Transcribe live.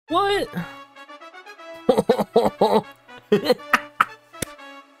What?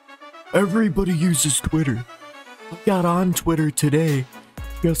 Everybody uses Twitter. I got on Twitter today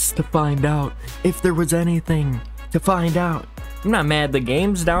just to find out if there was anything to find out. I'm not mad the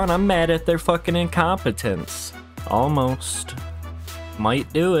game's down, I'm mad at their fucking incompetence. Almost.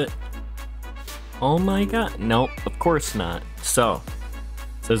 Might do it. Oh my god. Nope, of course not. So,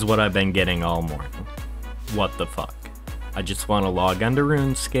 this is what I've been getting all morning. What the fuck? I just want to log onto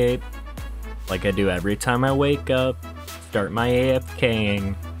RuneScape, like I do every time I wake up, start my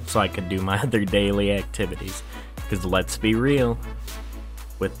AFKing, so I can do my other daily activities. Because let's be real,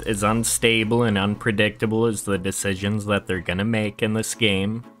 with as unstable and unpredictable as the decisions that they're gonna make in this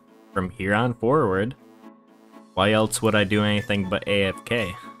game from here on forward, why else would I do anything but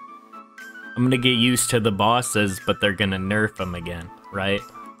AFK? I'm gonna get used to the bosses, but they're gonna nerf them again, right?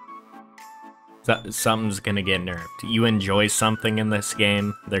 Something's gonna get nerfed. You enjoy something in this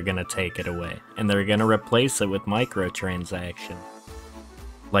game, they're gonna take it away. And they're gonna replace it with microtransactions.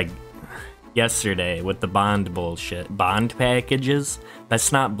 Like yesterday with the bond bullshit. Bond packages?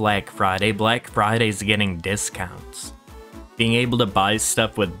 That's not Black Friday. Black Friday's getting discounts. Being able to buy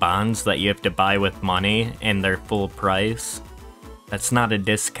stuff with bonds that you have to buy with money and they're full price, that's not a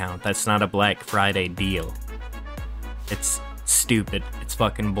discount. That's not a Black Friday deal. It's stupid. It's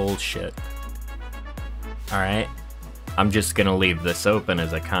fucking bullshit. Alright, I'm just gonna leave this open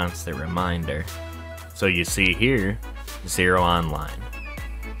as a constant reminder. So you see here, 0 online.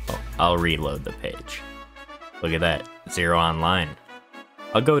 Oh, I'll reload the page. Look at that, 0 online.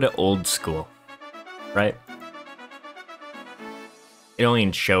 I'll go to old school, right? It don't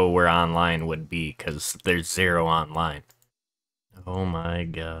even show where online would be because there's 0 online. Oh my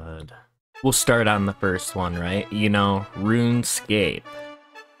god. We'll start on the first one, right? You know, RuneScape,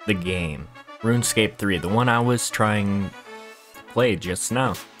 the game. RuneScape 3, the one I was trying to play just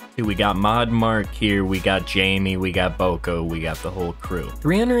now. See, we got Mod Mark here, we got Jamie, we got Boko, we got the whole crew.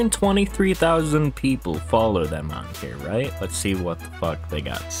 323,000 people follow them on here, right? Let's see what the fuck they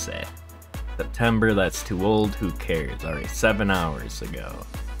got to say. September, that's too old, who cares? Alright, 7 hours ago.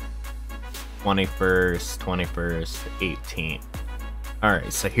 21st, 18th.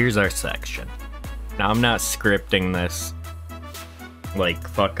 Alright, so here's our section. Now, I'm not scripting this. Like,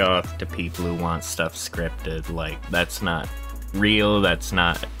 fuck off to people who want stuff scripted. Like, that's not real, that's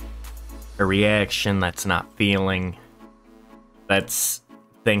not a reaction, that's not feeling. That's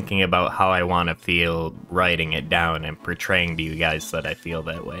thinking about how I want to feel, writing it down, and portraying to you guys that I feel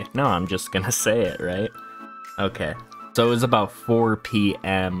that way. No, I'm just gonna say it, right? Okay. So it was about 4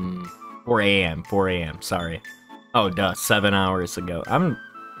 a.m., sorry. Oh, duh, 7 hours ago. I'm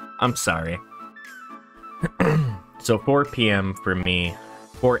sorry. So 4 p.m. for me,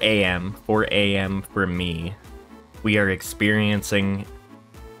 4 a.m. for me, we are experiencing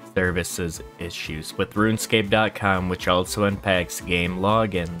services issues with RuneScape.com, which also unpacks game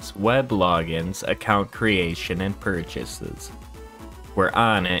logins, web logins, account creation, and purchases. We're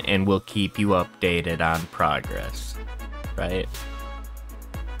on it and we'll keep you updated on progress, right?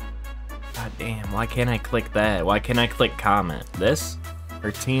 God damn, why can't I click that? Why can't I click comment? This? Our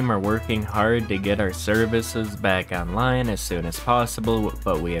team are working hard to get our services back online as soon as possible,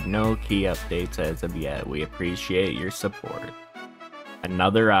 but we have no key updates as of yet. We appreciate your support.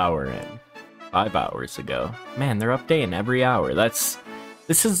 Another hour in. 5 hours ago. Man, they're updating every hour. This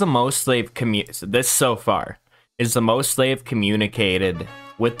is the most they've this so far is the most they've communicated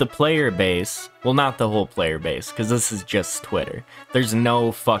with the player base. Well, not the whole player base, because this is just Twitter. There's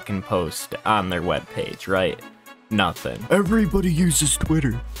no fucking post on their webpage, right? Nothing. Everybody uses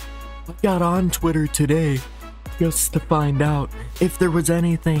Twitter. I got on Twitter today just to find out if there was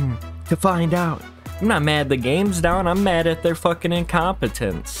anything to find out. I'm not mad the game's down, I'm mad at their fucking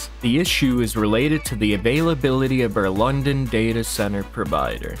incompetence. The issue is related to the availability of our London data center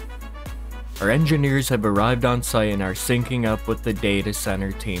provider. Our engineers have arrived on site and are syncing up with the data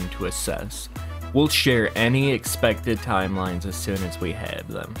center team to assess. We'll share any expected timelines as soon as we have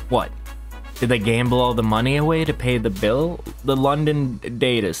them. What? Did they gamble all the money away to pay the bill? The London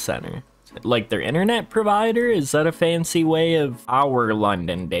data center. Like their internet provider? Is that a fancy way of our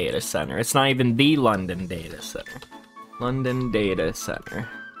London data center? It's not even the London data center. London data center.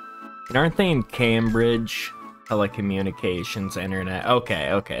 And aren't they in Cambridge? Telecommunications, internet.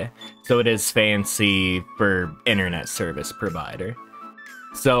 Okay. So it is fancy for internet service provider.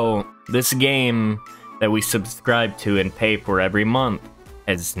 So this game that we subscribe to and pay for every month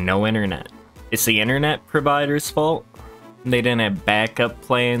has no internet. It's the internet provider's fault. They didn't have backup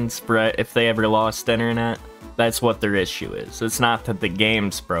plans for if they ever lost internet. That's what their issue is. It's not that the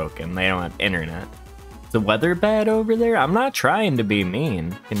game's broken, they don't have internet. The weather bad over there? I'm not trying to be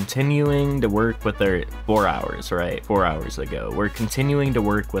mean. Continuing to work with our 4 hours, right? 4 hours ago. We're continuing to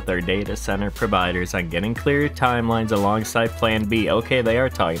work with our data center providers on getting clear timelines alongside Plan B. Okay, they are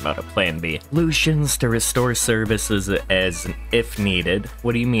talking about a Plan B. Solutions to restore services as if needed.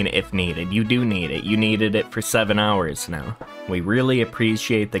 What do you mean if needed? You do need it. You needed it for 7 hours now. We really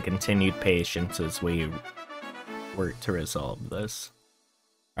appreciate the continued patience as we work to resolve this.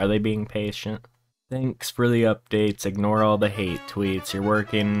 Are they being patient? Thanks for the updates. Ignore all the hate tweets. You're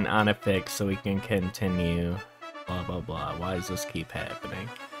working on a fix so we can continue. Blah, blah, blah. Why does this keep happening?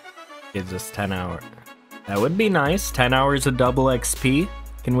 Gives us 10 hours. That would be nice. 10 hours of double XP.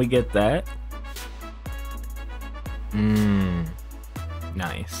 Can we get that?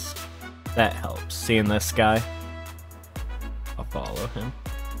 Nice. That helps. Seeing this guy? I'll follow him.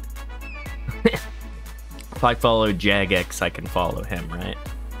 If I follow Jagex, I can follow him, right?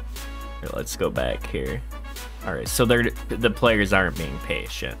 Here, let's go back here. Alright, so the players aren't being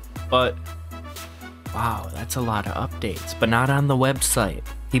patient. But, wow, that's a lot of updates. But not on the website.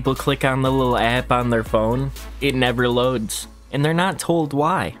 People click on the little app on their phone, it never loads. And they're not told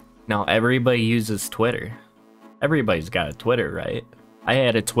why. Now, everybody uses Twitter. Everybody's got a Twitter, right? I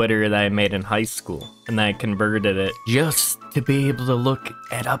had a Twitter that I made in high school, and then I converted it just to be able to look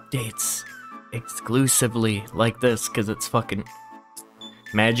at updates exclusively like this, because it's fucking...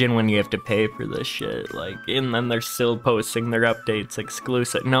 Imagine when you have to pay for this shit, like, and then they're still posting their updates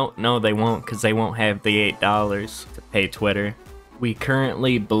exclusive. No, they won't, because they won't have the $8 to pay Twitter. We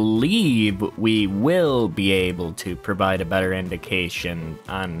currently believe we will be able to provide a better indication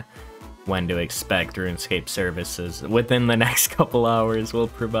on when to expect RuneScape services. Within the next couple hours, we'll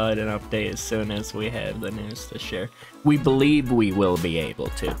provide an update as soon as we have the news to share. We believe we will be able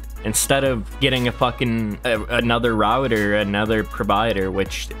to. Instead of getting a fucking another router, another provider,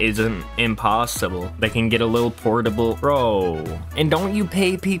 which isn't impossible, they can get a little portable. Bro, and don't you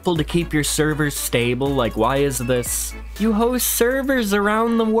pay people to keep your servers stable? Like, why is this? You host servers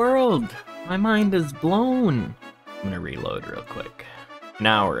around the world. My mind is blown. I'm gonna reload real quick. An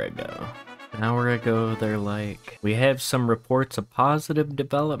hour ago, they're like, we have some reports of positive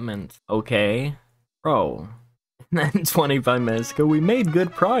development. Okay, bro. And then 25 minutes ago, we made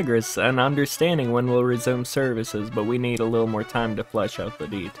good progress on understanding when we'll resume services, but we need a little more time to flesh out the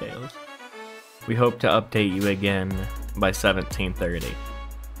details. We hope to update you again by 17:30.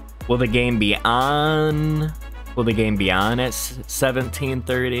 Will the game be on? Will the game be on at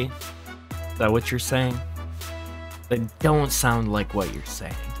 17:30? Is that what you're saying? That don't sound like what you're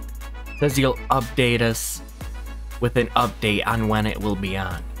saying. It says you'll update us with an update on when it will be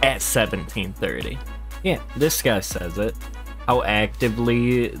on at 17:30. Yeah, this guy says it. How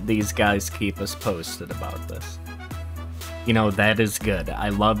actively these guys keep us posted about this. You know, that is good. I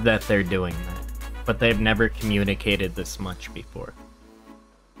love that they're doing that. But they've never communicated this much before.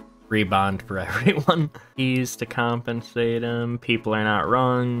 Rebond for everyone. Keys to compensate them. People are not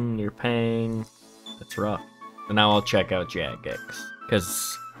wrong. You're paying. That's rough. So now I'll check out Jagex.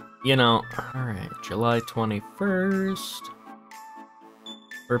 Because, you know, alright, July 21st.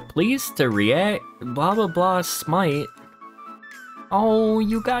 We're pleased to react, blah blah blah, Smite. Oh,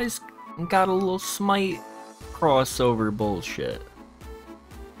 you guys got a little Smite crossover bullshit.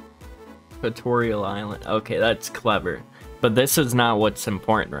 Tutorial Island. Okay, that's clever. But this is not what's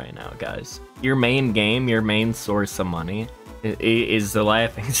important right now, guys. Your main game, your main source of money, is the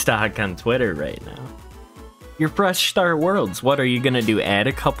laughingstock on Twitter right now. Your Fresh Start Worlds, what are you gonna do, add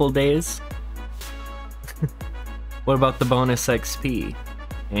a couple days? What about the bonus XP?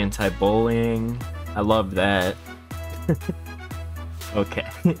 Anti-bullying, I love that. Okay.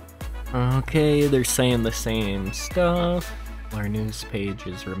 Okay, they're saying the same stuff. Our news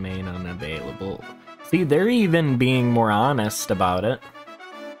pages remain unavailable. See, they're even being more honest about it.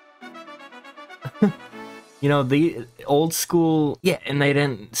 You know, the old school... Yeah, and they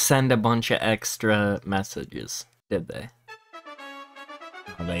didn't send a bunch of extra messages, did they?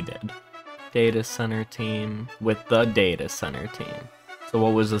 Oh, they did. Data center team with the data center team. So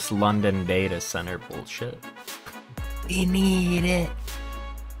what was this London data center bullshit? We need it.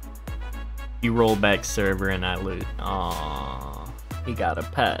 You roll back server and I lose. Aww. He got a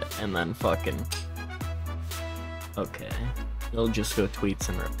pet and then fucking... Okay. They'll just go tweets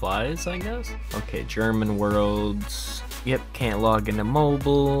and replies, I guess. Okay, German worlds. Yep, can't log into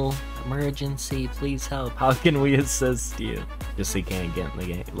mobile. Emergency, please help. How can we assist you? Just so you can't get in the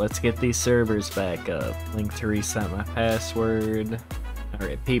game. Let's get these servers back up. Link to reset my password.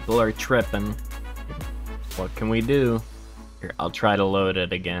 Alright, people are tripping. What can we do? Here, I'll try to load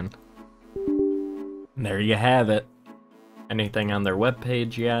it again. There you have it. Anything on their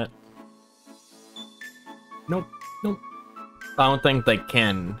webpage yet? Nope, nope. I don't think they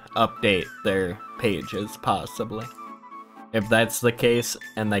can update their pages, possibly. If that's the case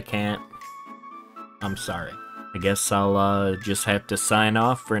and they can't, I'm sorry. I guess I'll just have to sign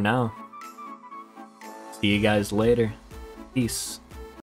off for now. See you guys later. Peace.